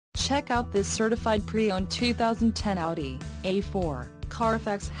Check out this certified pre-owned 2010 Audi A4.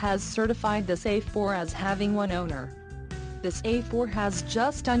 Carfax has certified this A4 as having one owner. This A4 has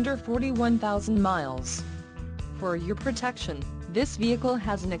just under 41,000 miles. For your protection, this vehicle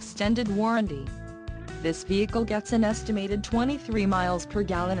has an extended warranty. This vehicle gets an estimated 23 miles per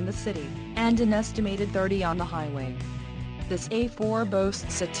gallon in the city, and an estimated 30 on the highway. This A4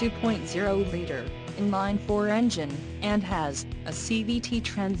 boasts a 2.0-liter inline-4 engine, and has a CVT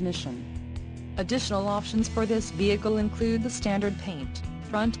transmission. Additional options for this vehicle include the standard paint,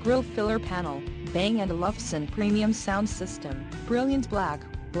 front grille filler panel, Bang & Olufsen premium sound system, brilliant black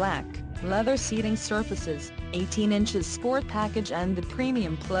leather seating surfaces, 18 inches sport package and the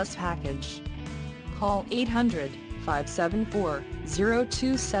premium plus package. Call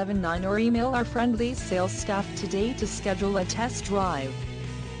 800-574-0279 or email our friendly sales staff today to schedule a test drive.